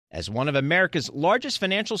As one of America's largest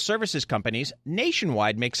financial services companies,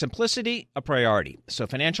 Nationwide makes simplicity a priority so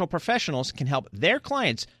financial professionals can help their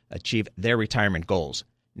clients achieve their retirement goals.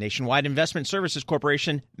 Nationwide Investment Services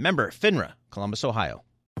Corporation, member FINRA, Columbus, Ohio.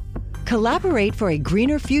 Collaborate for a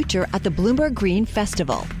greener future at the Bloomberg Green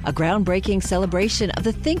Festival, a groundbreaking celebration of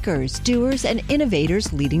the thinkers, doers, and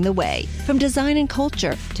innovators leading the way. From design and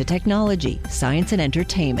culture to technology, science, and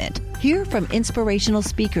entertainment. Hear from inspirational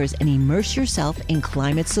speakers and immerse yourself in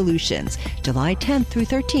climate solutions. July 10th through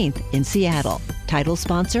 13th in Seattle. Title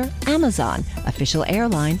sponsor, Amazon. Official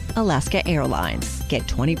airline, Alaska Airlines. Get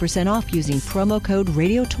 20% off using promo code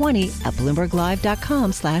Radio20 at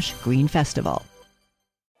BloombergLive.com/Green Festival.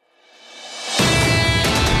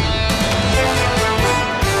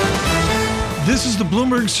 This is the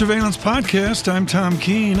Bloomberg Surveillance Podcast. I'm Tom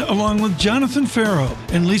Keene, along with Jonathan Farrow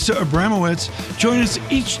and Lisa Abramowitz. Join us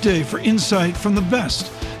each day for insight from the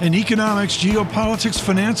best in economics, geopolitics,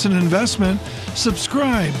 finance, and investment.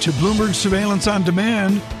 Subscribe to Bloomberg Surveillance on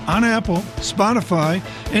Demand on Apple, Spotify,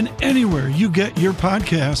 and anywhere you get your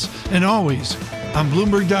podcasts. And always on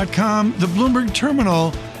Bloomberg.com, the Bloomberg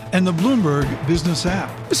Terminal, and the Bloomberg Business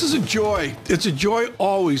app. This is a joy. It's a joy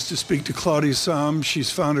always to speak to Claudia Sahm. She's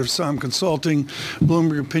founder of Sahm Consulting,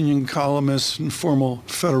 Bloomberg opinion columnist, and former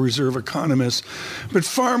Federal Reserve economist. But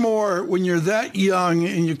far more, when you're that young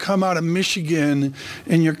and you come out of Michigan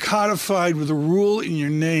and you're codified with a rule in your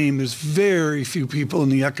name, there's very few people in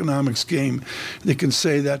the economics game that can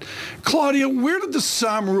say that. Claudia, where did the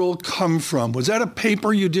Sahm rule come from? Was that a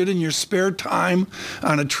paper you did in your spare time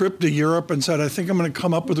on a trip to Europe and said, I think I'm going to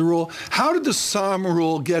come up with a rule? How did the Sahm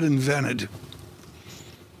rule get invented?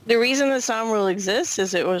 The reason the Sahm rule exists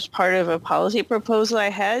is it was part of a policy proposal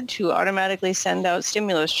I had to automatically send out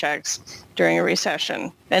stimulus checks during a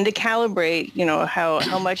recession and to calibrate,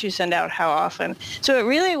 how much you send out, how often. So it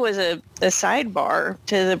really was a sidebar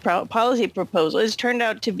to the policy proposal. It's turned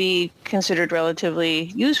out to be considered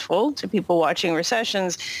relatively useful to people watching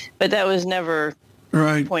recessions, but that was never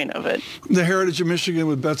the point of it. The Heritage of Michigan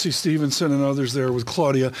with Betsy Stevenson and others there with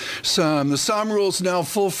Claudia Sahm. The Sahm rule is now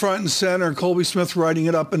full front and center. Colby Smith writing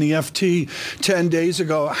it up in the FT 10 days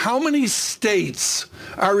ago. How many states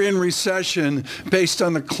are in recession based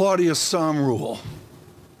on the Claudia Sahm rule?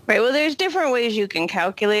 Right. Well, there's different ways you can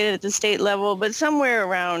calculate it at the state level, but somewhere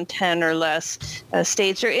around 10 or less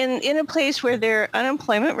states are in a place where their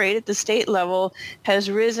unemployment rate at the state level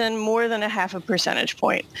has risen more than 0.5 percentage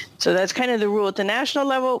point. So that's kind of the rule at the national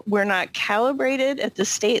level. We're not calibrated at the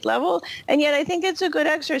state level. And yet I think it's a good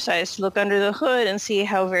exercise to look under the hood and see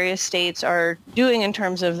how various states are doing in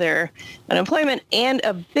terms of their unemployment. And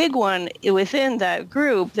a big one within that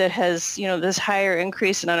group that has, this higher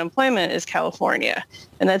increase in unemployment is California.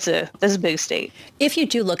 And that's a big state. If you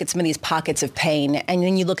do look at some of these pockets of pain and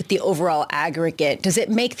then you look at the overall aggregate, does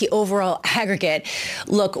it make the overall aggregate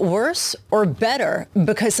look worse or better?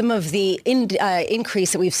 Because some of the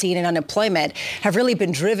increase that we've seen in unemployment have really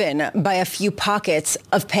been driven by a few pockets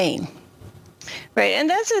of pain. Right. And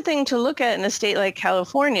that's the thing to look at in a state like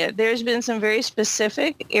California. There's been some very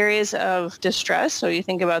specific areas of distress. So you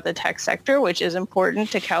think about the tech sector, which is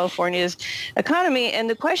important to California's economy. And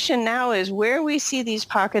the question now is where we see these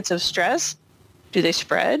pockets of stress, do they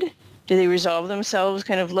spread? Do they resolve themselves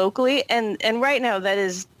kind of locally? And right now that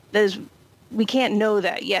is we can't know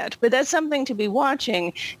that yet. But that's something to be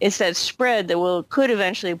watching. It's that spread that could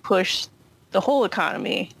eventually push the whole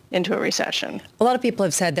economy into a recession. A lot of people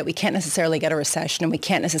have said that we can't necessarily get a recession and we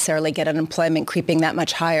can't necessarily get unemployment creeping that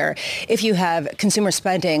much higher if you have consumer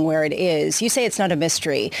spending where it is. You say it's not a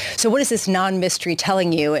mystery. So what is this non-mystery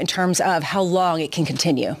telling you in terms of how long it can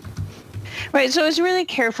continue? Right. So it's really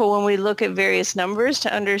careful when we look at various numbers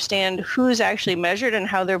to understand who's actually measured and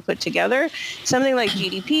how they're put together. Something like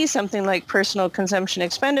GDP, something like personal consumption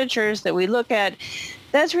expenditures that we look at,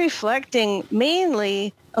 that's reflecting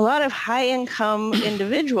mainly a lot of high-income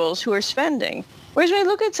individuals who are spending. Whereas when we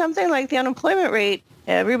look at something like the unemployment rate,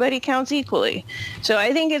 everybody counts equally. So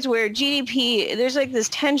I think it's where GDP, there's like this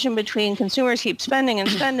tension between consumers keep spending and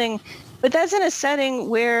spending, but that's in a setting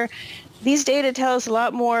where these data tell us a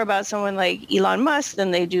lot more about someone like Elon Musk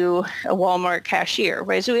than they do a Walmart cashier,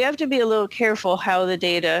 right? So we have to be a little careful how the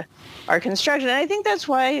data are constructed. And I think that's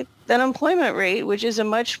why the unemployment rate, which is a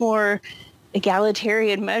much more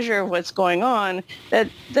egalitarian measure of what's going on,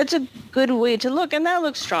 that's a good way to look, and that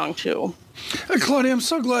looks strong too. Claudia, I'm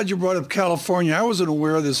so glad you brought up California. I wasn't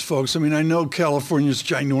aware of this, folks. I mean, I know California's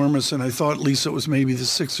ginormous, and I thought, Lisa, it was maybe the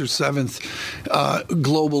 6th or 7th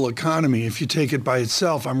global economy. If you take it by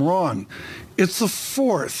itself, I'm wrong. It's the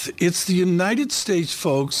 4th. It's the United States,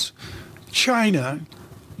 folks, China,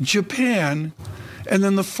 Japan, And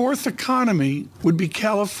then the fourth economy would be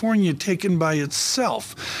California taken by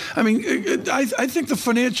itself. I mean, I think the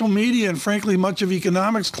financial media and frankly much of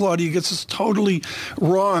economics, Claudia, gets us totally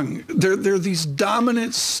wrong. There are these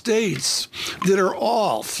dominant states that are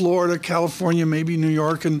all Florida, California, maybe New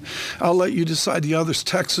York, and I'll let you decide the others,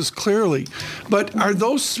 Texas clearly. But are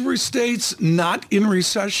those three states not in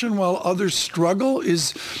recession while others struggle?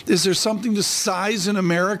 Is there something to size in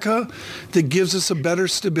America that gives us a better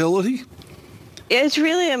stability? It's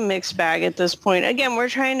really a mixed bag at this point. Again, we're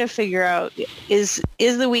trying to figure out, is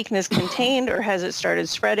the weakness contained or has it started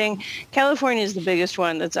spreading? California is the biggest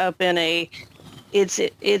one that's up in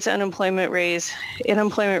its unemployment rates.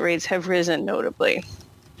 Unemployment rates have risen notably.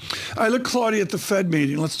 I look, Claudia, at the Fed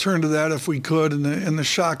meeting. Let's turn to that if we could, and the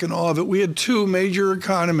shock and awe of it. We had two major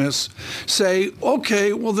economists say,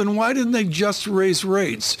 okay, well, then why didn't they just raise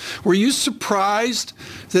rates? Were you surprised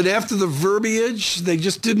that after the verbiage, they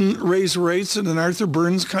just didn't raise rates in an Arthur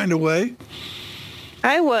Burns kind of way?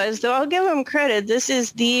 I was, though I'll give them credit. This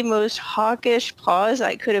is the most hawkish pause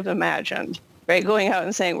I could have imagined. Right, going out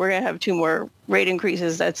and saying we're going to have two more rate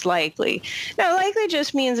increases, that's likely. Now, likely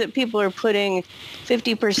just means that people are putting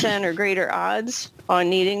 50% or greater odds on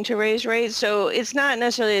needing to raise rates. So it's not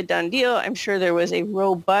necessarily a done deal. I'm sure there was a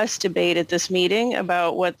robust debate at this meeting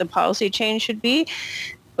about what the policy change should be.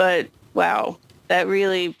 But wow, that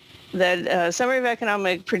summary of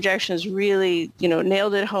economic projections really,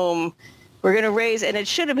 nailed it home. We're going to raise, and it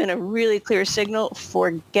should have been a really clear signal,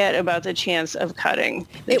 forget about the chance of cutting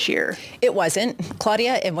this year. It wasn't,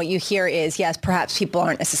 Claudia, and what you hear is, yes, perhaps people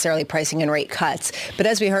aren't necessarily pricing in rate cuts, but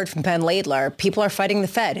as we heard from Ben Laidler, people are fighting the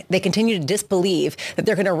Fed. They continue to disbelieve that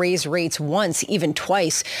they're going to raise rates once, even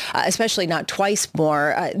twice, especially not twice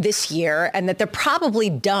more this year, and that they're probably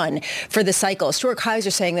done for the cycle. Stuart Kaiser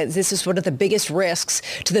saying that this is one of the biggest risks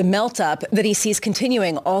to the melt-up that he sees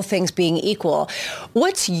continuing, all things being equal.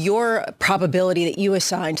 What's your probability that you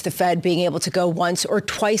assign to the Fed being able to go once or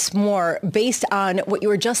twice more based on what you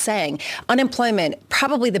were just saying? Unemployment,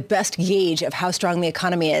 probably the best gauge of how strong the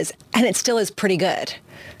economy is, and it still is pretty good.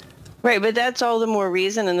 Right, but that's all the more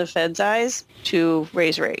reason in the Fed's eyes to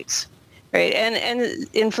raise rates, right? And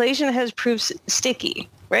inflation has proved sticky,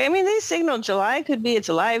 right? I mean, they signaled July could be, it's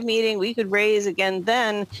a live meeting, we could raise again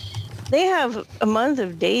then. They have a month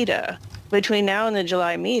of data between now and the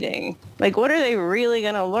July meeting. Like, what are they really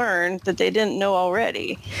going to learn that they didn't know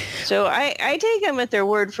already? So I take them at their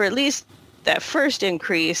word for at least that first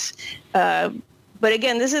increase. But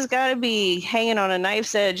again, this has got to be hanging on a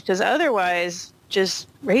knife's edge, because otherwise just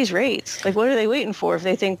raise rates. Like, what are they waiting for if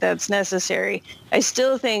they think that's necessary? I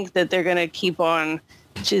still think that they're going to keep on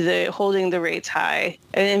to holding the rates high.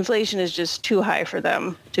 And inflation is just too high for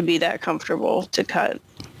them to be that comfortable to cut.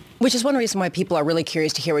 Which is one reason why people are really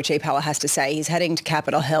curious to hear what Jay Powell has to say. He's heading to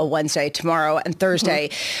Capitol Hill Wednesday, tomorrow, and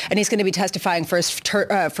Thursday, and he's going to be testifying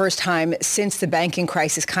first time since the banking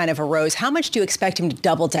crisis kind of arose. How much do you expect him to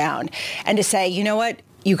double down and to say, you know what?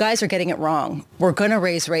 You guys are getting it wrong. We're going to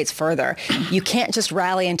raise rates further. You can't just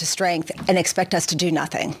rally into strength and expect us to do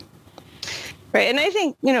nothing. Right. And I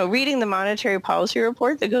think, reading the monetary policy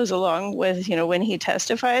report that goes along with, when he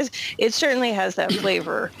testifies, it certainly has that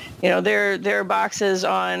flavor. There are boxes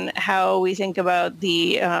on how we think about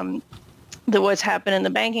the what's happened in the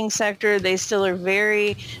banking sector. They still are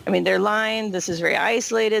they're lying. This is very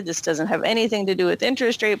isolated. This doesn't have anything to do with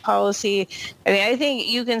interest rate policy. I think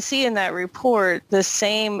you can see in that report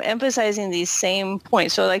emphasizing these same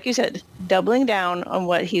points. So like you said, doubling down on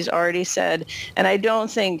what he's already said. And I don't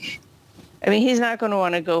think... he's not going to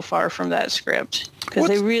want to go far from that script, because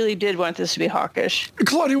they really did want this to be hawkish.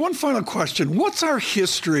 Claudia, one final question. What's our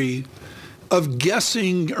history of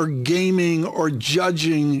guessing or gaming or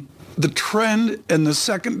judging the trend and the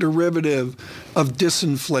second derivative of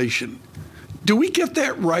disinflation? Do we get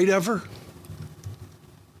that right ever?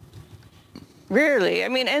 Rarely.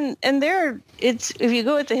 If you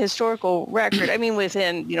go at the historical record,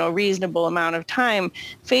 within, a reasonable amount of time,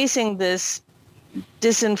 facing this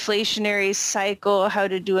disinflationary cycle, how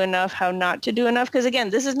to do enough, how not to do enough. Because again,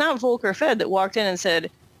 this is not Volcker Fed that walked in and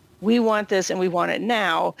said, we want this and we want it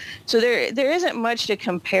now. So there isn't much to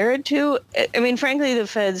compare it to. Frankly, the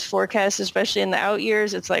Fed's forecast, especially in the out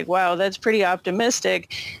years, it's like, wow, that's pretty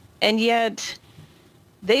optimistic. And yet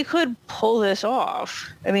they could pull this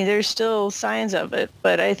off. There's still signs of it,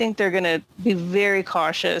 but I think they're going to be very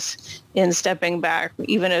cautious in stepping back,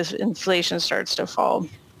 even as inflation starts to fall.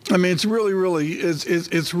 I mean, it's really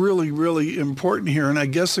important here, and I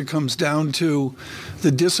guess it comes down to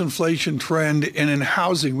the disinflation trend. And in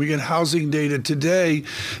housing, we get housing data today.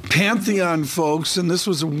 Pantheon folks, and this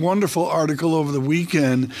was a wonderful article over the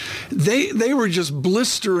weekend. They were just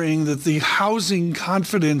blistering that the housing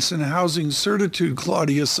confidence and housing certitude,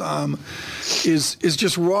 Claudia Sahm, is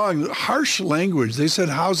just wrong. Harsh language. They said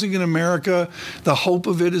housing in America, the hope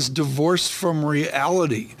of it is divorced from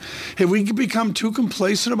reality. Have we become too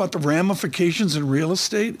complacent about the ramifications in real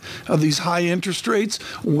estate of these high interest rates,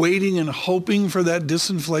 waiting and hoping for that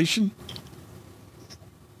disinflation?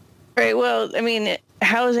 Right. Well, I mean,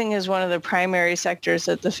 housing is one of the primary sectors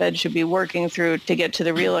that the Fed should be working through to get to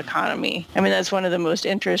the real economy. I mean, that's one of the most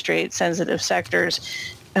interest rate sensitive sectors.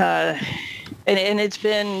 And it's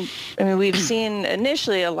been, I mean, we've seen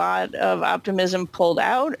initially a lot of optimism pulled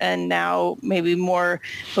out and now maybe more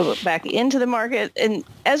put back into the market. And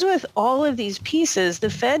as with all of these pieces, the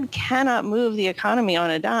Fed cannot move the economy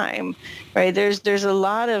on a dime, right? There's a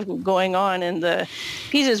lot of going on in the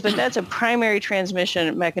pieces, but that's a primary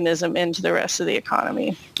transmission mechanism into the rest of the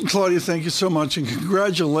economy. Claudia, thank you so much, and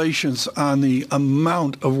congratulations on the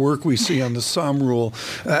amount of work we see on the Sahm rule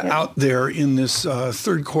out there in this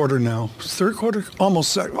third quarter now. Third quarter?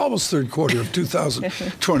 Almost third quarter of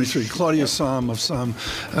 2023. Claudia Sahm of Sahm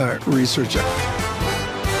Research.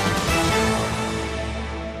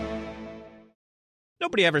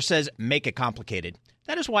 Nobody ever says make it complicated.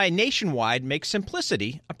 That is why Nationwide makes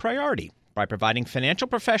simplicity a priority by providing financial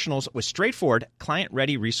professionals with straightforward,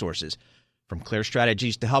 client-ready resources. From clear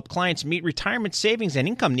strategies to help clients meet retirement savings and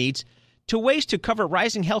income needs to ways to cover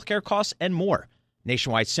rising healthcare costs and more.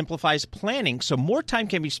 Nationwide simplifies planning so more time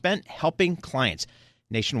can be spent helping clients.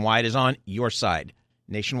 Nationwide is on your side.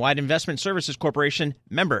 Nationwide Investment Services Corporation,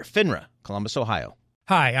 member FINRA, Columbus, Ohio.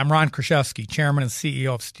 Hi, I'm Ron Kraszewski, Chairman and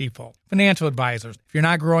CEO of Stifel. Financial advisors, if you're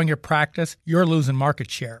not growing your practice, you're losing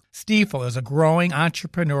market share. Stifel is a growing,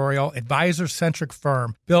 entrepreneurial, advisor-centric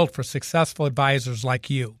firm built for successful advisors like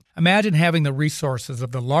you. Imagine having the resources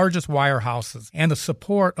of the largest wirehouses and the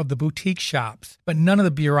support of the boutique shops, but none of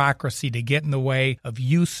the bureaucracy to get in the way of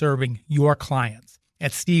you serving your clients.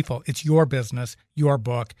 At Stifel, it's your business, your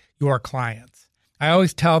book, your clients. I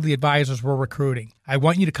always tell the advisors we're recruiting, I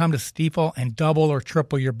want you to come to Stifel and double or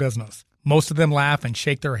triple your business. Most of them laugh and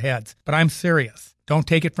shake their heads, but I'm serious. Don't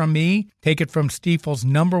take it from me. Take it from Stifel's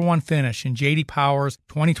 #1 finish in J.D. Power's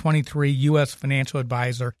 2023 U.S. Financial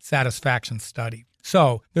Advisor Satisfaction Study.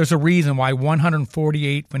 So, there's a reason why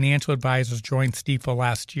 148 financial advisors joined Stifel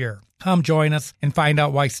last year. Come join us and find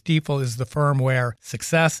out why Stifel is the firm where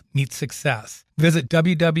success meets success. Visit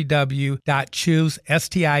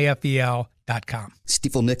www.choosestifel.com.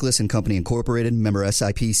 Stifel Nicholas and Company Incorporated, member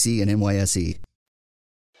SIPC and NYSE.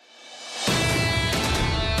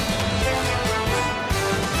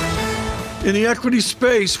 In the equity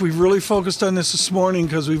space, we've really focused on this morning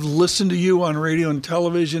because we've listened to you on radio and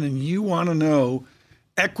television, and you want to know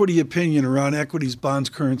equity opinion around equities, bonds,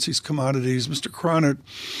 currencies, commodities. Mr. Cronert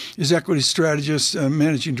is equity strategist and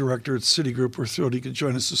managing director at Citigroup. We're thrilled he could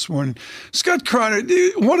join us this morning. Scott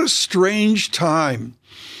Cronert, what a strange time.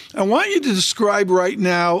 I want you to describe right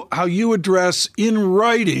now how you address in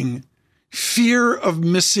writing fear of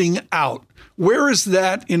missing out. Where is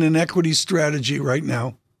that in an equity strategy right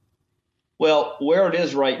now? Well, where it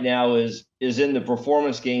is right now is in the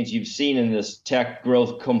performance gains you've seen in this tech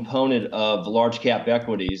growth component of large cap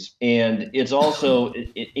equities. And it's also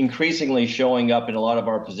increasingly showing up in a lot of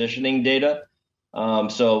our positioning data.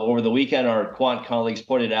 So over the weekend, our quant colleagues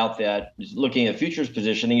pointed out that looking at futures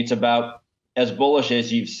positioning, it's about as bullish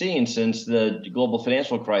as you've seen since the global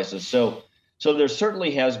financial crisis. So there certainly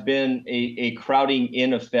has been a crowding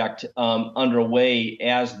in effect underway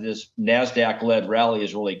as this NASDAQ-led rally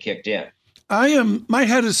has really kicked in. My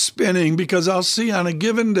head is spinning because I'll see on a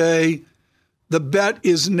given day, the bet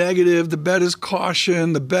is negative, the bet is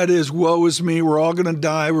caution, the bet is woe is me, we're all going to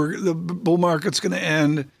die, the bull market's going to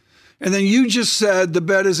end. And then you just said the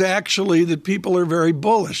bet is actually that people are very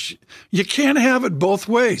bullish. You can't have it both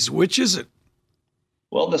ways. Which is it?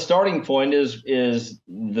 Well, the starting point is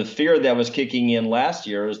the fear that was kicking in last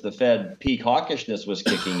year as the Fed peak hawkishness was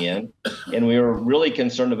kicking in, and we were really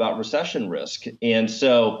concerned about recession risk. And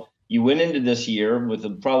so you went into this year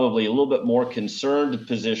with probably a little bit more concerned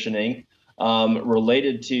positioning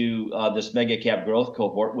related to this mega cap growth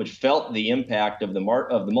cohort, which felt the impact of the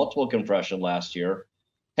multiple compression last year.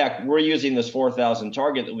 Heck, we're using this 4,000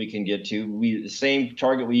 target that we can get to. The same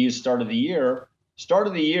target we used start of the year. Start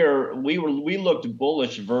of the year, we looked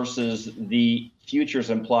bullish versus the futures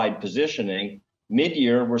implied positioning.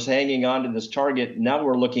 Mid-year, we're hanging on to this target. Now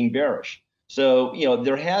we're looking bearish. So,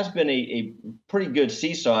 there has been a pretty good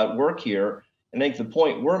seesaw at work here. And I think the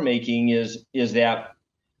point we're making is that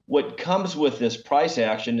what comes with this price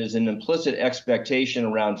action is an implicit expectation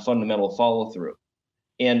around fundamental follow through.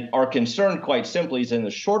 And our concern, quite simply, is in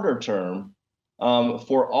the shorter term,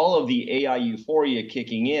 for all of the AI euphoria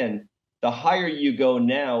kicking in, the higher you go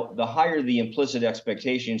now, the higher the implicit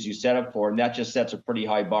expectations you set up for. And that just sets a pretty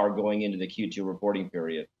high bar going into the Q2 reporting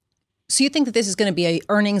period. So you think that this is going to be a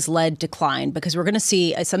earnings-led decline because we're going to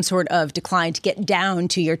see some sort of decline to get down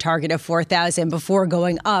to your target of 4,000 before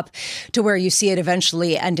going up to where you see it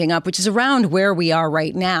eventually ending up, which is around where we are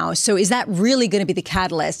right now. So is that really going to be the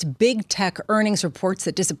catalyst? Big tech earnings reports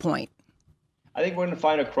that disappoint? I think we're going to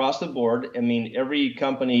find across the board. I mean, every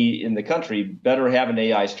company in the country better have an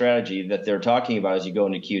AI strategy that they're talking about as you go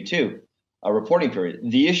into Q2, a reporting period.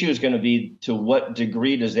 The issue is going to be to what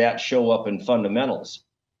degree does that show up in fundamentals?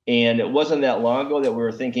 And it wasn't that long ago that we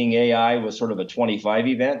were thinking AI was sort of a 25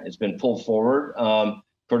 event. It's been pulled forward,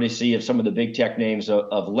 courtesy of some of the big tech names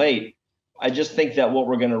of late. I just think that what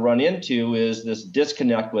we're going to run into is this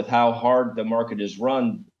disconnect with how hard the market is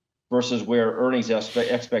run versus where earnings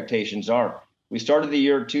expectations are. We started the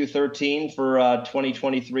year at 213 for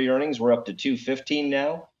 2023 earnings. We're up to 215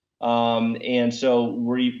 now. And so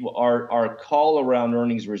our call around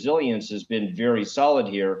earnings resilience has been very solid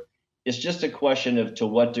here. It's just a question of to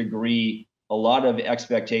what degree a lot of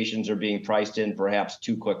expectations are being priced in perhaps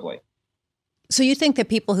too quickly. So you think that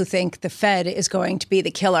people who think the Fed is going to be the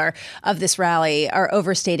killer of this rally are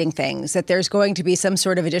overstating things, that there's going to be some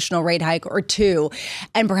sort of additional rate hike or two,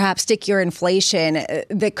 and perhaps stickier inflation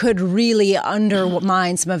that could really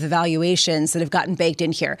undermine some of the valuations that have gotten baked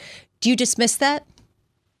in here. Do you dismiss that?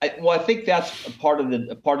 I think that's a part of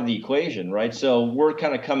the equation, right? So we're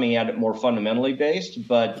kind of coming at it more fundamentally based.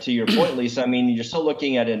 But to your point, Lisa, I mean, you're still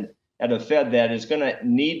looking at a Fed that is going to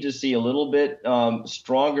need to see a little bit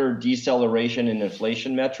stronger deceleration in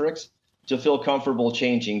inflation metrics to feel comfortable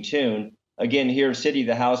changing tune. Again, here, Citi,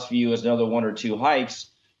 the House view is another one or two hikes.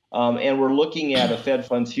 And we're looking at a Fed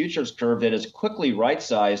funds futures curve that is quickly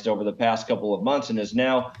right-sized over the past couple of months and is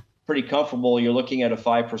now pretty comfortable. You're looking at a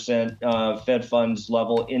 5% Fed funds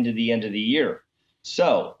level into the end of the year.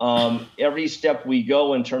 So every step we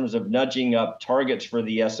go in terms of nudging up targets for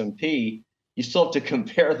the S&P, you still have to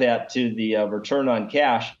compare that to the return on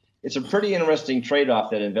cash. It's a pretty interesting trade-off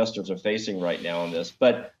that investors are facing right now on this.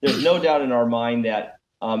 But there's no doubt in our mind that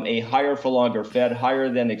a higher for longer Fed, higher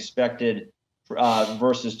than expected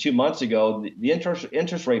versus 2 months ago, the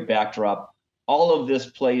interest rate backdrop, all of this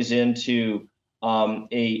plays into an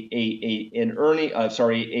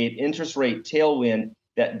interest rate tailwind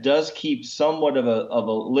that does keep somewhat of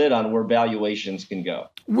a lid on where valuations can go.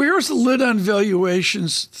 Where's the lid on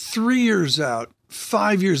valuations 3 years out,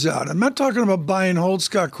 5 years out? I'm not talking about buy and hold,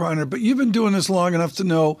 Scott Kreiner, but you've been doing this long enough to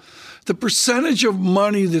know the percentage of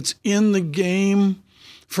money that's in the game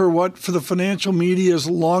for the financial media is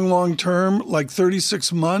long term, like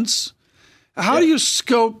 36 months. How do you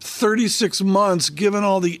scope 36 months given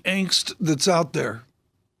all the angst that's out there?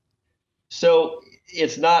 So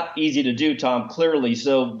it's not easy to do, Tom, clearly.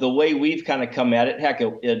 So the way we've kind of come at it, heck,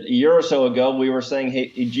 a year or so ago, we were saying,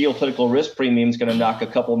 hey, geopolitical risk premium is going to knock a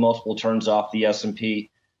couple multiple turns off the S&P.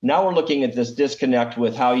 Now we're looking at this disconnect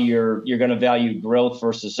with how you're going to value growth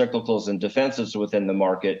versus cyclicals and defensives within the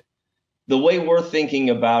market. The way we're thinking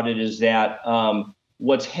about it is that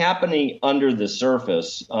what's happening under the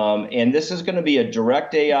surface, and this is going to be a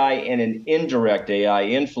direct AI and an indirect AI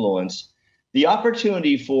influence, the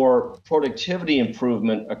opportunity for productivity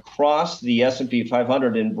improvement across the S&P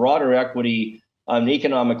 500 and broader equity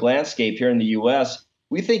economic landscape here in the U.S.,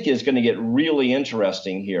 we think is going to get really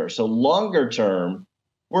interesting here. So longer term,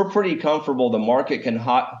 we're pretty comfortable the market can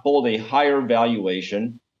hold a higher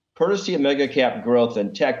valuation, courtesy of mega cap growth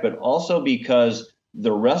and tech, but also because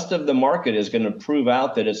the rest of the market is going to prove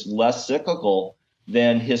out that it's less cyclical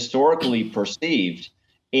than historically perceived.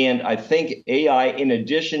 And I think AI, in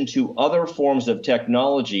addition to other forms of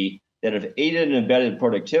technology that have aided and embedded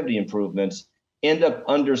productivity improvements, end up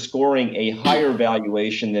underscoring a higher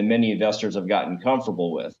valuation than many investors have gotten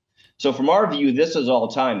comfortable with. So from our view, this is all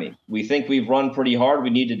timing. We think we've run pretty hard.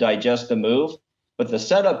 We need to digest the move. But the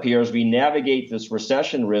setup here as we navigate this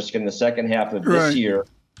recession risk in the second half of this year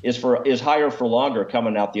is higher for longer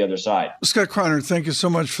coming out the other side. Scott Kreiner, thank you so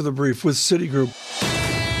much for the brief with Citigroup.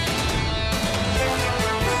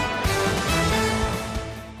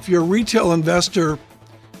 If you're a retail investor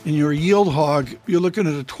and you're a yield hog, you're looking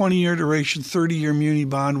at a 20-year duration, 30-year muni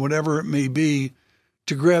bond, whatever it may be,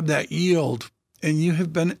 to grab that yield. and you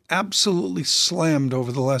have been absolutely slammed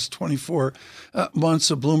over the last 24 months.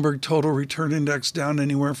 The Bloomberg Total Return Index down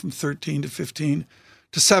anywhere from 13 to 15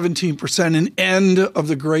 to 17%, an end of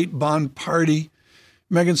the great bond party.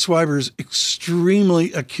 Megan Swiber is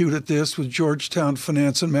extremely acute at this with Georgetown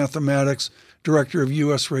Finance and Mathematics, Director of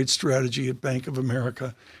U.S. Rate Strategy at Bank of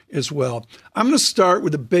America as well. I'm going to start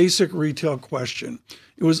with a basic retail question.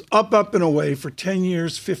 It was up and away for 10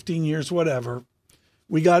 years, 15 years, whatever.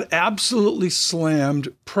 We got absolutely slammed,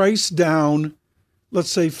 price down,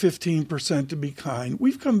 let's say 15% to be kind.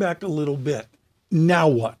 We've come back a little bit. Now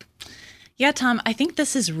what? Yeah, Tom, I think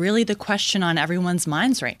this is really the question on everyone's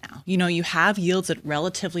minds right now. You know, you have yields at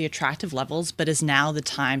relatively attractive levels, but is now the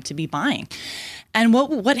time to be buying? And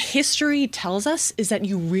what history tells us is that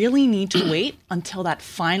you really need to wait until that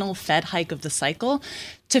final Fed hike of the cycle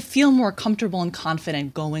to feel more comfortable and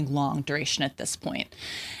confident going long duration at this point.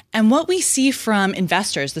 And what we see from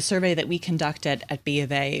investors, the survey that we conducted at B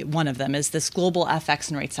of A, one of them is this Global FX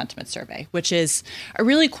and Rate Sentiment Survey, which is a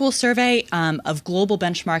really cool survey of global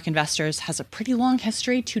benchmark investors, has a pretty long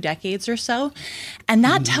history, 2 decades or so. And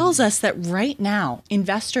that tells us that right now,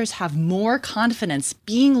 investors have more confidence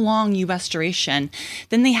being long U.S. duration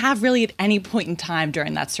than they have really at any point in time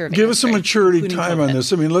during that survey. Give us some maturity time on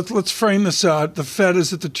this. I mean, let's frame this out. The Fed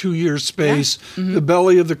is at the 2-year space. Yeah. The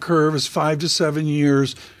belly of the curve is 5 to 7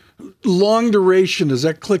 years. Long duration, does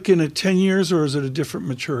that click in at 10 years or is it a different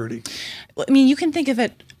maturity? I mean, you can think of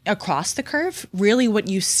it across the curve. Really what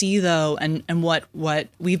you see, though, and what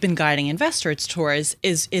we've been guiding investors towards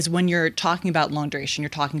is when you're talking about long duration, you're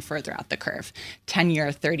talking further out the curve, 10-year,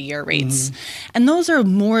 30-year rates. And those are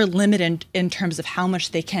more limited in terms of how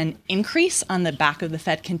much they can increase on the back of the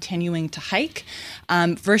Fed continuing to hike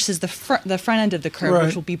versus the front end of the curve,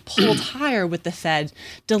 which will be pulled higher with the Fed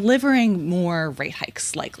delivering more rate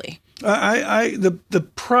hikes likely. The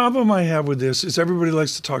problem I have with this is everybody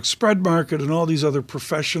likes to talk spread market and all these other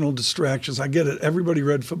professional distractions. I get it. Everybody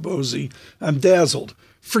read Fabozzi. I'm dazzled.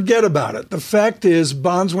 Forget about it. The fact is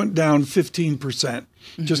bonds went down 15%,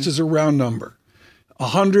 just as a round number.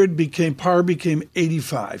 100 par became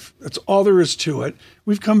 85. That's all there is to it.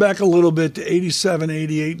 We've come back a little bit to 87,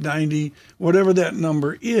 88, 90, whatever that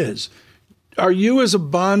number is. Are you as a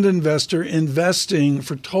bond investor investing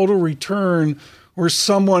for total return or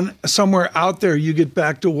somewhere out there you get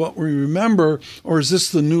back to what we remember, or is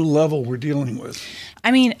this the new level we're dealing with?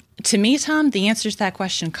 I mean, to me, Tom, the answer to that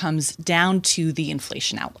question comes down to the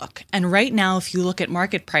inflation outlook. And right now, if you look at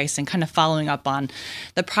market pricing, kind of following up on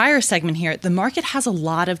the prior segment here, the market has a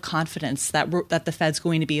lot of confidence that the Fed's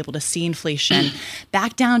going to be able to see inflation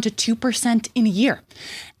back down to 2% in a year.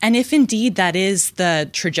 And if indeed that is the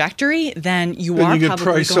trajectory, then you are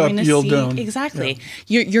probably going to see down. Exactly.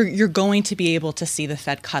 Yeah. You're going to be able to see the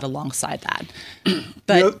Fed cut alongside that.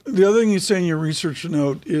 But the other thing you say in your research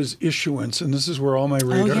note is issuance, and this is where all my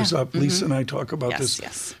radar's up. Lisa and I talk about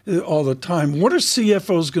this all the time. What are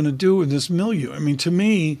CFOs going to do in this milieu? I mean, to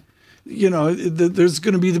me, you know, there's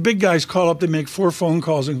going to be the big guys call up. They make 4 phone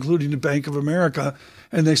calls, including the Bank of America,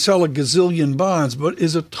 and they sell a gazillion bonds. But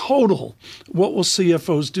is a total, what will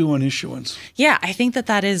CFOs do on issuance? Yeah, I think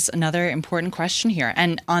that is another important question here.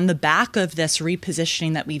 And on the back of this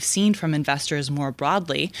repositioning that we've seen from investors more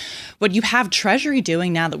broadly, what you have Treasury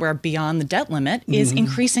doing now that we're beyond the debt limit is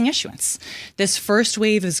increasing issuance. This first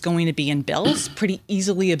wave is going to be in bills, pretty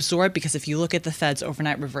easily absorbed, because if you look at the Fed's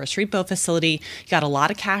overnight reverse repo facility, you got a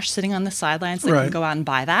lot of cash sitting on the sidelines that can go out and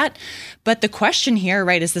buy that. But the question here,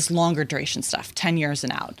 is this longer duration stuff, 10 years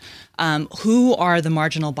and out. Who are the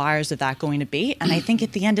marginal buyers of that going to be? And I think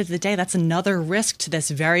at the end of the day, that's another risk to this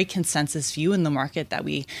very consensus view in the market that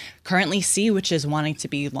we currently see, which is wanting to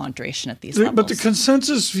be long duration at these levels. But the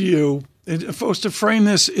consensus view, for us to frame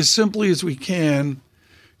this as simply as we can,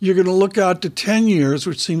 you're going to look out to 10 years,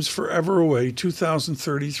 which seems forever away,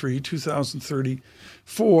 2033,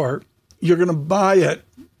 2034. You're going to buy it,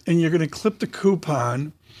 and you're going to clip the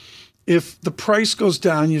coupon. If the price goes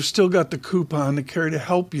down, you've still got the coupon to carry to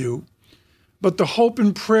help you. But the hope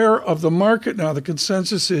and prayer of the market now, the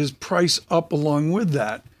consensus is price up along with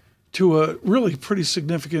that to a really pretty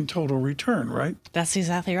significant total return, right? That's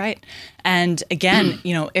exactly right. And again,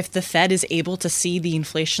 if the Fed is able to see the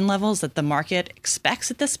inflation levels that the market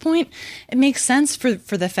expects at this point, it makes sense for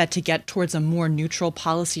the Fed to get towards a more neutral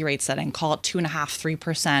policy rate setting, call it 2.5%,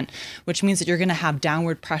 3%, which means that you're going to have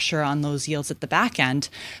downward pressure on those yields at the back end.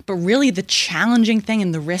 But really the challenging thing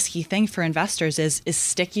and the risky thing for investors is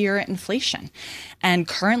stickier inflation. And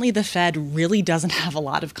currently the Fed really doesn't have a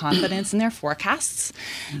lot of confidence in their forecasts.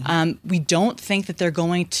 We don't think that they're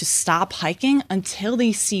going to stop hiking until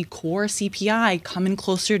they see core CPI come in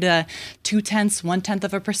closer to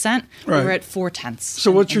 0.2%. Right. We're at 0.4.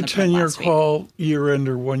 So what's your 10-year call, year end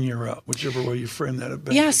or 1 year out, whichever way you frame that at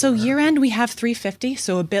Bank Yeah, of so America? year end we have 350,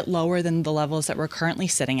 so a bit lower than the levels that we're currently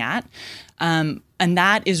sitting at. And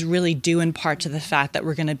that is really due in part to the fact that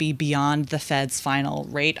we're going to be beyond the Fed's final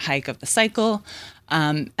rate hike of the cycle.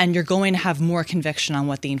 And you're going to have more conviction on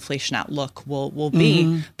what the inflation outlook will be.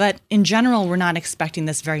 Mm-hmm. But in general, we're not expecting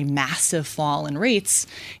this very massive fall in rates.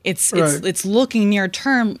 It's looking near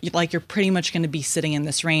term like you're pretty much going to be sitting in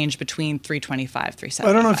this range between 325, 375.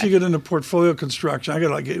 I don't know if you get into portfolio construction. I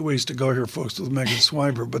got like 8 ways to go here, folks, with Megan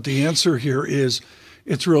Swiber. But the answer here is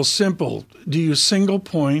it's real simple. Do you single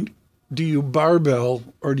point? Do you barbell,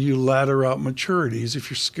 or do you ladder out maturities if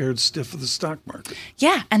you're scared stiff of the stock market?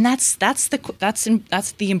 Yeah, and that's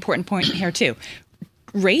the important point here too.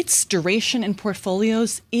 Rates, duration in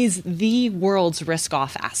portfolios is the world's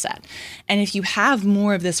risk-off asset. And if you have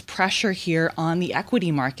more of this pressure here on the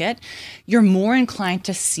equity market, you're more inclined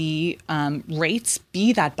to see rates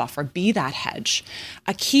be that buffer, be that hedge.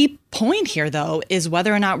 A key point here, though, is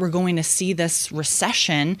whether or not we're going to see this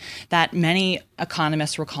recession that many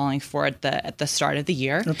economists were calling for at the start of the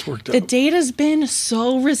year. That's worked out. The data's been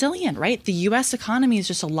so resilient, right? The U.S. economy is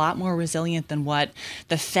just a lot more resilient than what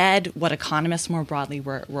the Fed, what economists more broadly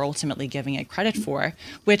were ultimately giving it credit for,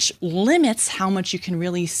 which limits how much you can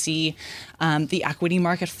really see the equity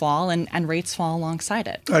market fall and rates fall alongside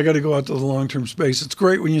it. I got to go out to the long-term space. It's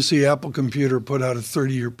great when you see Apple Computer put out a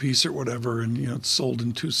 30-year piece or whatever, and it's sold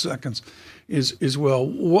in 2 seconds. Is well.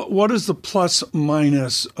 What is the plus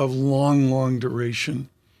minus of long duration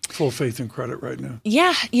full faith and credit right now?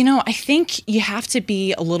 Yeah, I think you have to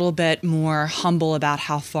be a little bit more humble about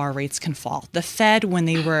how far rates can fall. The Fed, when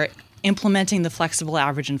they were implementing the flexible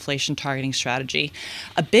average inflation targeting strategy,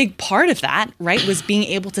 a big part of that, right, was being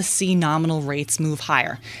able to see nominal rates move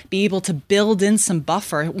higher, be able to build in some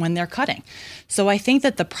buffer when they're cutting. So I think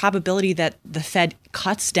that the probability that the Fed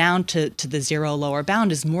cuts down to the zero lower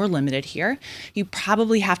bound is more limited here. You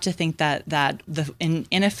probably have to think that in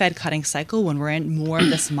a Fed cutting cycle, when we're in more of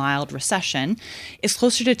this mild recession, is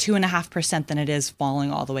closer to 2.5% than it is falling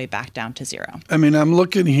all the way back down to zero. I mean, I'm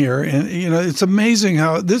looking here, and it's amazing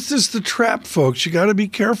how this is the trap, folks. You got to be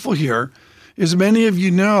careful here. As many of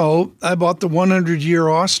you know, I bought the 100-year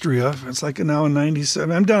Austria. It's like now a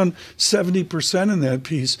 97. I'm down 70% in that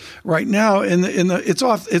piece right now.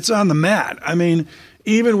 It's on the mat. I mean,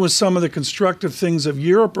 even with some of the constructive things of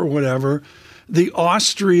Europe or whatever, the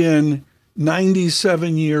Austrian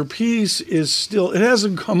 97-year piece is still, it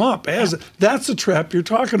hasn't come up. That's a trap you're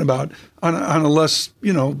talking about on a less,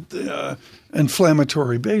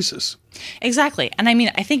 inflammatory basis. Exactly. And I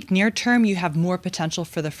mean, I think near term, you have more potential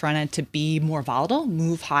for the front end to be more volatile,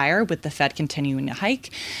 move higher with the Fed continuing to hike.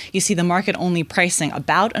 You see the market only pricing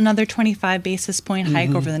about another 25 basis point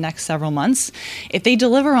hike over the next several months. If they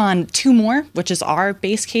deliver on 2 more, which is our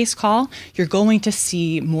base case call, you're going to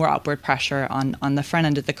see more upward pressure on the front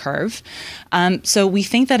end of the curve. So we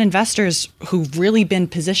think that investors who've really been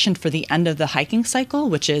positioned for the end of the hiking cycle,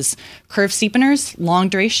 which is curve steepeners, long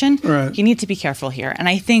duration, right, you need to be careful here. And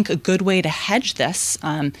I think a good way to hedge this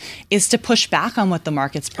is to push back on what the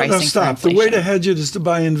market's pricing for inflation. The way to hedge it is to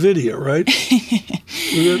buy NVIDIA, right?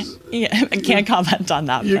 Yeah, I can't comment on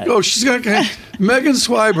that. She's got Megan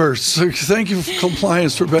Swiber. So thank you for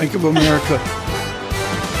compliance for Bank of America.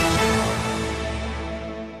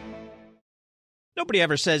 Nobody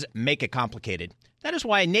ever says make it complicated. That is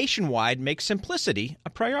why Nationwide makes simplicity a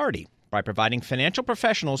priority by providing financial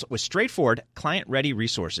professionals with straightforward, client-ready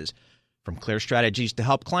resources. From clear strategies to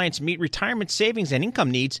help clients meet retirement savings and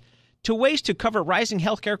income needs, to ways to cover rising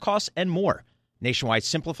healthcare costs and more. Nationwide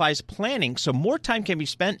simplifies planning so more time can be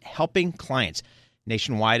spent helping clients.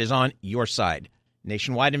 Nationwide is on your side.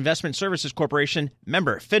 Nationwide Investment Services Corporation,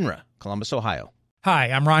 member FINRA, Columbus, Ohio.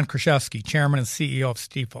 Hi, I'm Ron Kraszewski, Chairman and CEO of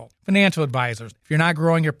Stifel. Financial advisors, if you're not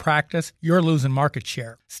growing your practice, you're losing market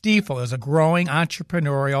share. Stifel is a growing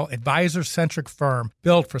entrepreneurial, advisor-centric firm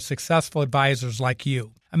built for successful advisors like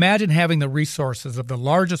you. Imagine having the resources of the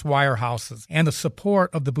largest wirehouses and the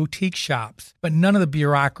support of the boutique shops, but none of the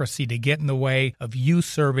bureaucracy to get in the way of you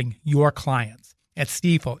serving your clients. At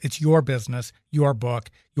Stifel, it's your business, your book,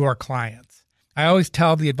 your clients. I always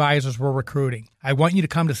tell the advisors we're recruiting, I want you to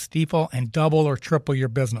come to Stifel and double or triple your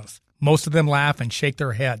business. Most of them laugh and shake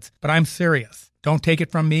their heads, but I'm serious. Don't take it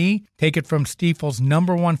from me. Take it from Stifel's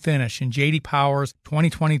 #1 finish in J.D. Power's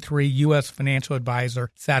 2023 U.S. Financial Advisor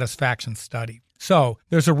Satisfaction Study. So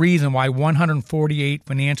there's a reason why 148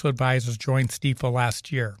 financial advisors joined Stifel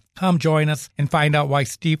last year. Come join us and find out why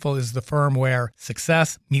Stifel is the firm where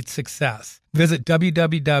success meets success. Visit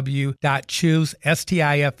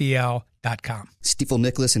www.choosestifel.com. Stifel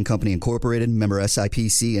Nicholas and Company Incorporated, member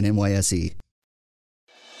SIPC and NYSE.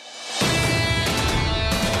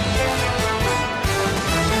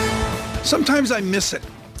 Sometimes I miss it.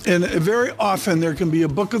 And very often there can be a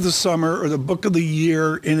book of the summer or the book of the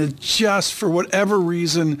year, and it just, for whatever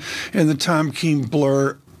reason, in the Tom Keene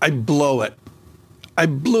blur, I blow it. I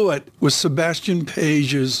blew it with Sebastian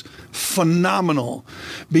Page's phenomenal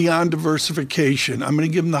Beyond Diversification. I'm going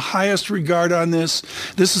to give him the highest regard on this.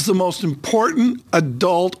 This is the most important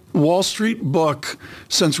adult Wall Street book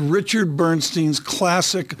since Richard Bernstein's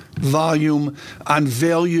classic volume on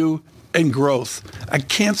value and growth. I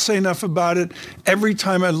can't say enough about it. Every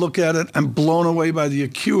time I look at it, I'm blown away by the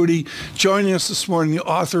acuity. Joining us this morning, the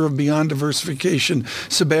author of Beyond Diversification,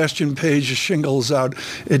 Sebastian Page. The shingle is out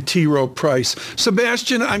at T. Rowe Price.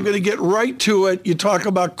 Sebastian, I'm going to get right to it. You talk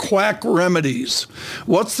about quack remedies.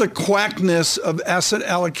 What's the quackness of asset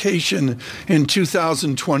allocation in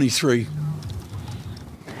 2023?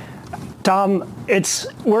 Tom,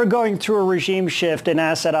 we're going through a regime shift in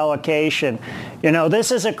asset allocation. You know,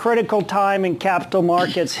 this is a critical time in capital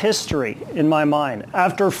markets history, in my mind.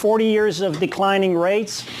 After 40 years of declining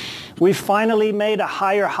rates, we've finally made a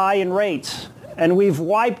higher high in rates, and we've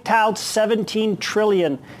wiped out $17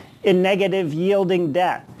 trillion in negative yielding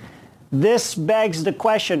debt. This begs the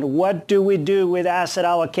question, what do we do with asset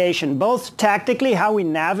allocation? Both tactically, how we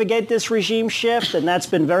navigate this regime shift, and that's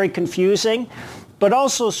been very confusing, but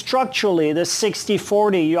also structurally, the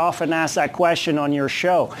 60-40, you often ask that question on your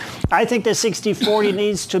show. I think the 60-40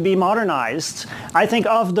 needs to be modernized. I think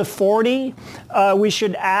of the 40, we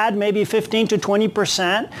should add maybe 15 to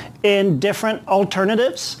 20% in different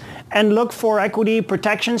alternatives and look for equity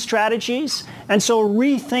protection strategies. And so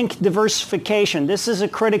rethink diversification. This is a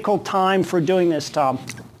critical time for doing this, Tom.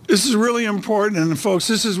 This is really important, and folks,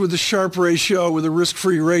 this is with the Sharpe ratio, with the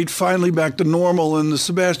risk-free rate finally back to normal, and the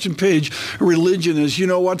Sebastian Page religion is, you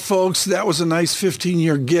know what, folks, that was a nice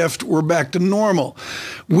 15-year gift. We're back to normal.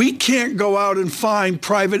 We can't go out and find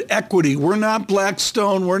private equity. We're not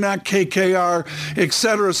Blackstone. We're not KKR, et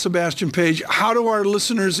cetera, Sebastian Page. How do our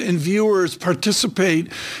listeners and viewers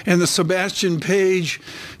participate in the Sebastian Page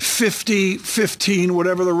 50-15,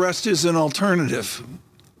 whatever the rest is, an alternative?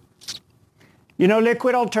 You know,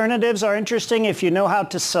 liquid alternatives are interesting if you know how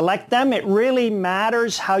to select them. It really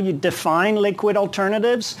matters how you define liquid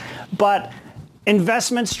alternatives, but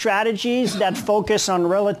investment strategies that focus on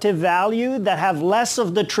relative value, that have less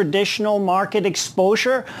of the traditional market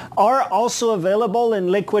exposure, are also available in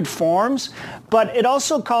liquid forms. But it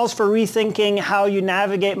also calls for rethinking how you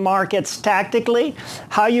navigate markets tactically,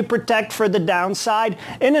 how you protect for the downside.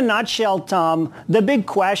 In a nutshell, Tom, the big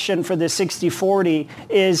question for the 60-40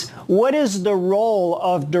 is, what is the role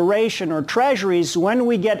of duration or treasuries when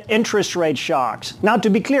we get interest rate shocks? Now, to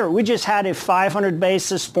be clear, we just had a 500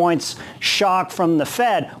 basis points shock from the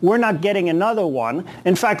Fed. We're not getting another one.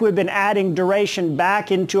 In fact, we've been adding duration back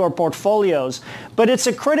into our portfolios. But it's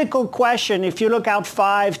a critical question. If you look out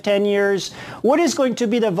 5-10 years, what is going to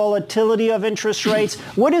be the volatility of interest rates?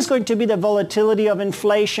 What is going to be the volatility of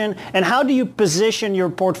inflation? And how do you position your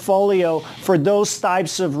portfolio for those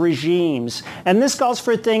types of regimes? And this calls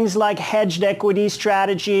for things like hedged equity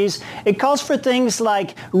strategies. It calls for things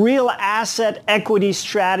like real asset equity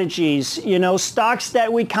strategies, you know, stocks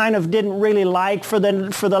that we kind of didn't really like for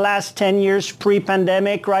the last 10 years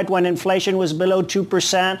pre-pandemic, right, when inflation was below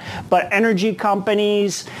 2%, but energy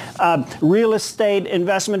companies, real estate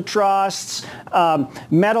investment trusts,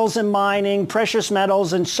 metals and mining, precious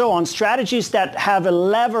metals, and so on, strategies that have a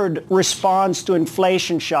levered response to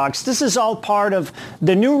inflation shocks. This is all part of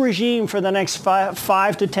the new regime for the next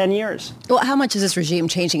 5 to 10 years. Well, how much is this regime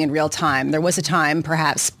changing in real time? There was a time,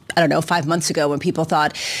 perhaps, 5 months ago when people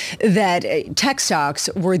thought that tech stocks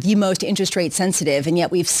were the most interest rate sensitive, and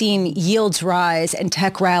yet we've seen yields rise and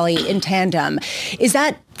tech rally in tandem. Is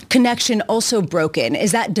that connection also broken?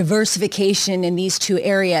 Is that diversification in these two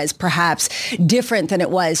areas perhaps different than it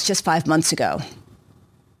was just 5 months ago?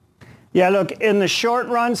 Yeah, look, in the short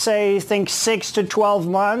run, say, think 6 to 12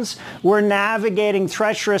 months, we're navigating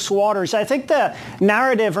treacherous waters. I think the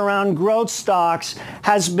narrative around growth stocks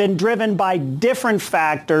has been driven by different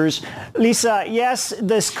factors. Lisa, yes,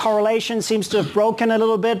 this correlation seems to have broken a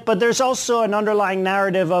little bit, but there's also an underlying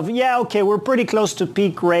narrative of, yeah, okay, we're pretty close to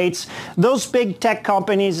peak rates. Those big tech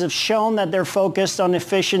companies have shown that they're focused on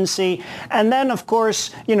efficiency. And then, of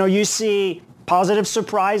course, you know, you see positive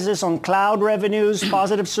surprises on cloud revenues,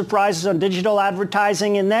 positive surprises on digital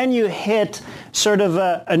advertising, and then you hit sort of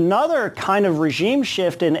another kind of regime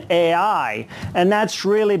shift in AI. And that's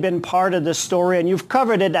really been part of the story, and you've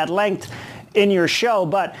covered it at length in your show.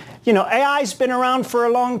 But AI's been around for a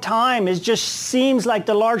long time. It just seems like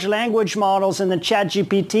the large language models and the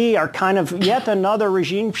ChatGPT are kind of yet another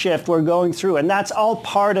regime shift we're going through. And that's all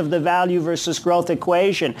part of the value versus growth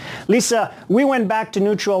equation. Lisa, we went back to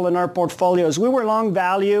neutral in our portfolios. We were long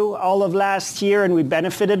value all of last year, and we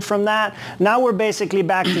benefited from that. Now we're basically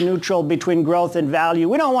back to neutral between growth and value.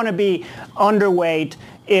 We don't want to be underweight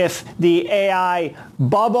if the AI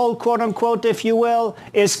bubble, quote unquote, if you will,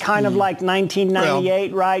 is kind of like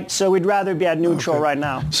 1998, right? So we'd rather be at neutral right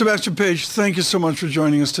now. Sebastian Page, thank you so much for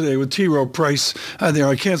joining us today with T. Rowe Price there.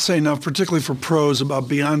 I can't say enough, particularly for pros, about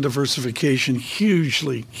beyond diversification.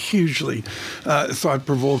 Hugely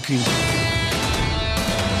thought-provoking.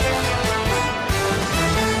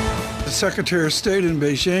 Secretary of State in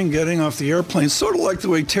Beijing getting off the airplane, sort of like the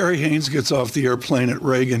way Terry Haynes gets off the airplane at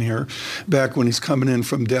Reagan here, back when he's coming in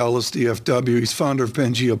from Dallas DFW. He's founder of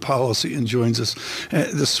Pangea Policy and joins us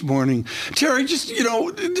this morning. Terry, just,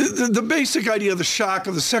 the basic idea of the shock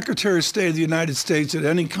of the Secretary of State of the United States at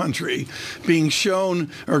any country being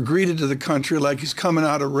shown or greeted to the country like he's coming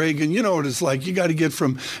out of Reagan. You know what it's like. You got to get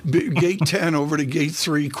from gate 10 over to gate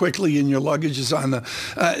 3 quickly, and your luggage is on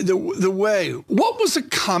the way. What was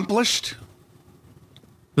accomplished?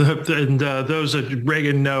 And those at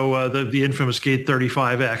Reagan know the infamous Gate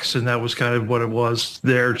 35X, and that was kind of what it was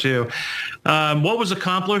there too. What was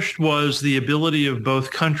accomplished was the ability of both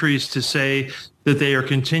countries to say that they are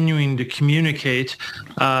continuing to communicate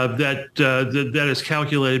that is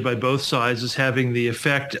calculated by both sides as having the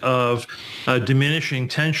effect of diminishing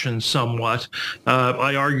tensions somewhat.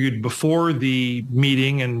 I argued before the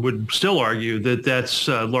meeting and would still argue that that's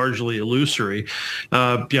largely illusory.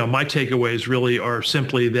 My takeaways really are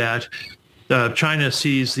simply that China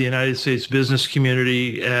sees the United States business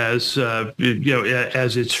community as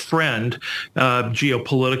as its friend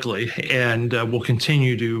geopolitically, and will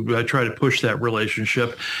continue to try to push that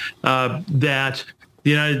relationship. That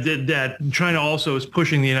China also is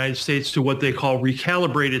pushing the United States to what they call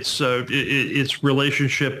recalibrate its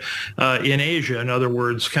relationship in Asia. In other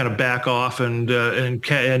words, kind of back off and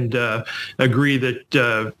agree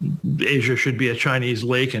that Asia should be a Chinese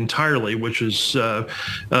lake entirely, which is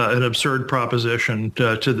an absurd proposition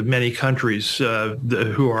to the many countries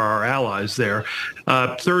who are our allies there.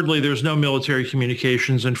 Thirdly, there's no military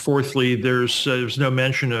communications, and fourthly, there's no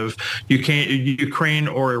mention of Ukraine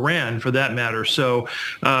or Iran for that matter. So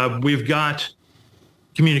we've got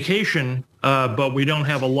communication, but we don't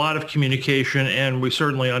have a lot of communication, and we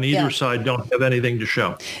certainly on either side don't have anything to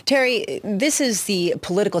show. Terry, this is the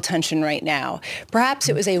political tension right now. Perhaps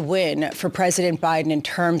it was a win for President Biden in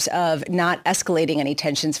terms of not escalating any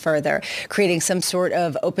tensions further, creating some sort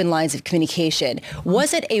of open lines of communication.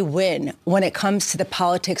 Was it a win when it comes to the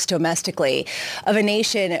politics domestically of a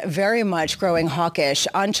nation very much growing hawkish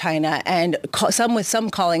on China, and some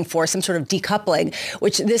calling for some sort of decoupling,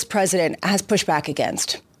 which this president has pushed back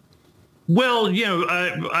against? Well,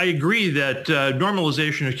 I agree that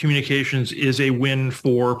normalization of communications is a win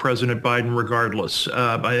for President Biden regardless.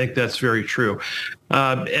 I think that's very true.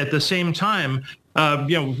 At the same time,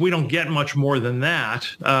 we don't get much more than that.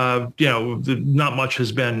 Not much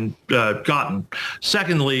has been gotten.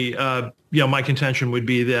 Secondly, my contention would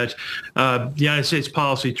be that the United States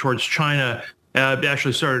policy towards China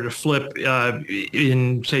actually started to flip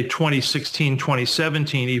in, say, 2016,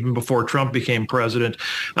 2017, even before Trump became president.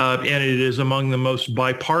 And it is among the most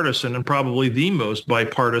bipartisan and probably the most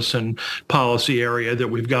bipartisan policy area that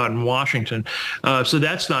we've got in Washington. So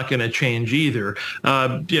that's not going to change either.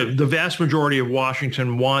 The vast majority of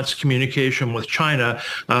Washington wants communication with China.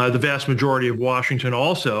 The vast majority of Washington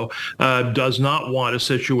also does not want a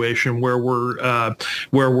situation where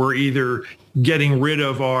we're either getting rid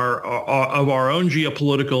of our own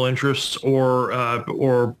geopolitical interests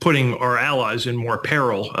or putting our allies in more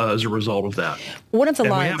peril as a result of that. One of the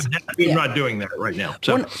lines, we're not doing that right now.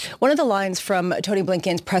 So. One of the lines from Tony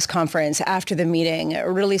Blinken's press conference after the meeting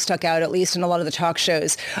really stuck out, at least in a lot of the talk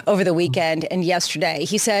shows over the weekend and yesterday.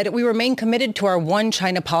 He said, "We remain committed to our one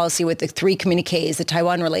China policy with the 3 communiques, the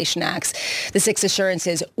Taiwan Relation Acts, the 6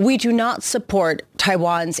 assurances. We do not support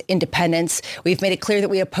Taiwan's independence. We've made it clear that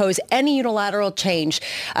we oppose any unilateral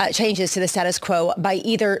changes to the status quo by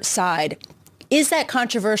either side." Is that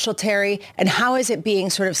controversial, Terry? And how is it being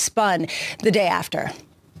sort of spun the day after?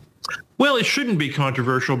 Well, it shouldn't be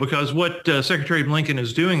controversial because what Secretary Blinken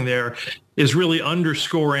is doing there is really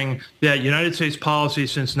underscoring that United States policy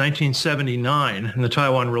since 1979 in the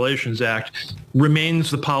Taiwan Relations Act remains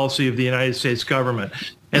the policy of the United States government.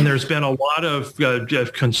 And there's been a lot of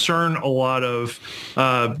concern, a lot of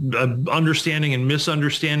understanding and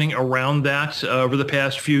misunderstanding around that over the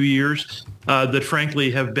past few years that frankly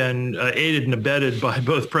have been aided and abetted by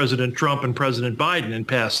both President Trump and President Biden in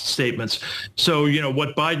past statements. So,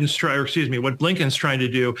 what what Blinken's trying to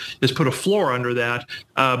do is put a floor under that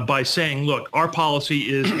by saying, look, our policy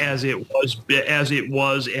is as it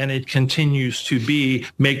was, and it continues to be.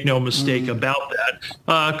 Make no mistake about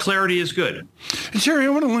that. Clarity is good. And Jerry, I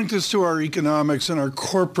want to link this to our economics and our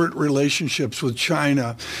corporate relationships with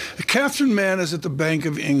China. Catherine Mann is at the Bank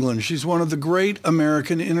of England. She's one of the great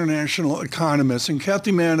American international economists. And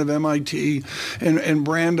Kathy Mann of MIT and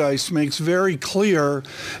Brandeis makes very clear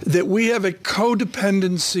that we have a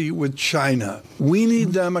codependency with China. We need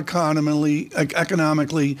them economically.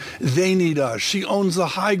 They need us. She owns the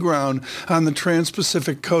high ground on the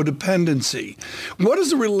Trans-Pacific codependency. What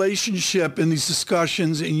is the relationship in these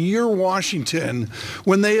discussions in your Washington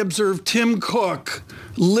when they observe Tim Cook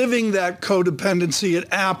living that codependency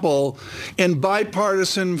at Apple and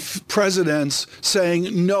bipartisan presidents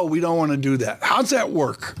saying, no, we don't want to do that? How's that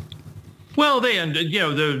work? Well,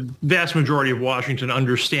 the vast majority of Washington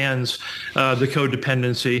understands the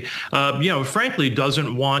codependency. Frankly,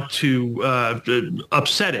 doesn't want to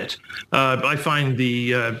upset it. I find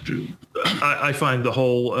the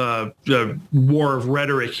whole war of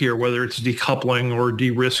rhetoric here, whether it's decoupling or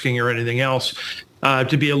de-risking or anything else,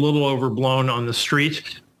 to be a little overblown on the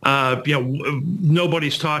street.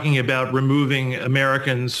 Nobody's talking about removing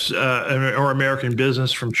Americans or American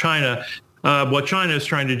business from China. What China is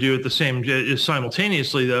trying to do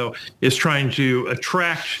simultaneously, though, is trying to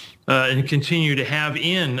attract and continue to have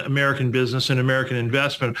in American business and American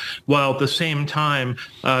investment, while at the same time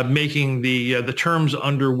making the terms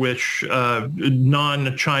under which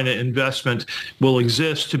non-China investment will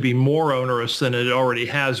exist to be more onerous than it already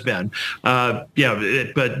has been. But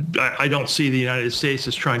I don't see the United States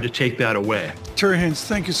as trying to take that away. Terry Haynes,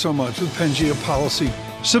 thank you so much with Pangea Policy.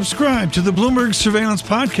 Subscribe to the Bloomberg Surveillance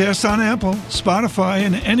Podcast on Apple, Spotify,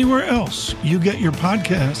 and anywhere else you get your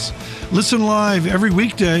podcasts. Listen live every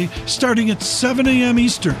weekday starting at 7 a.m.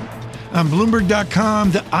 Eastern on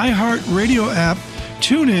Bloomberg.com, the iHeartRadio app,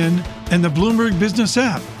 TuneIn, and the Bloomberg Business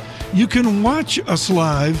app. You can watch us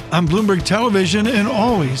live on Bloomberg Television and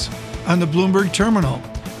always on the Bloomberg Terminal.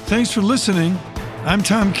 Thanks for listening. I'm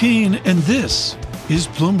Tom Keene, and this is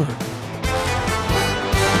Bloomberg.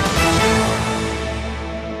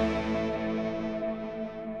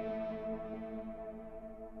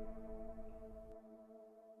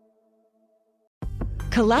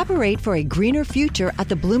 Collaborate for a greener future at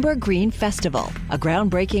the Bloomberg Green Festival, a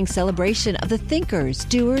groundbreaking celebration of the thinkers,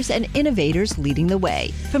 doers, and innovators leading the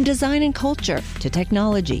way. From design and culture to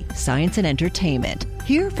technology, science, and entertainment.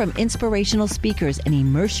 Hear from inspirational speakers and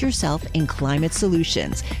immerse yourself in climate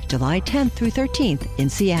solutions. July 10th through 13th in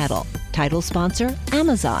Seattle. Title sponsor,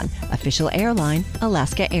 Amazon. Official airline,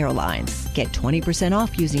 Alaska Airlines. Get 20%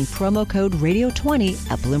 off using promo code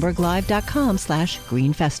RADIO20 at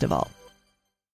BloombergLive.com/Green Festival.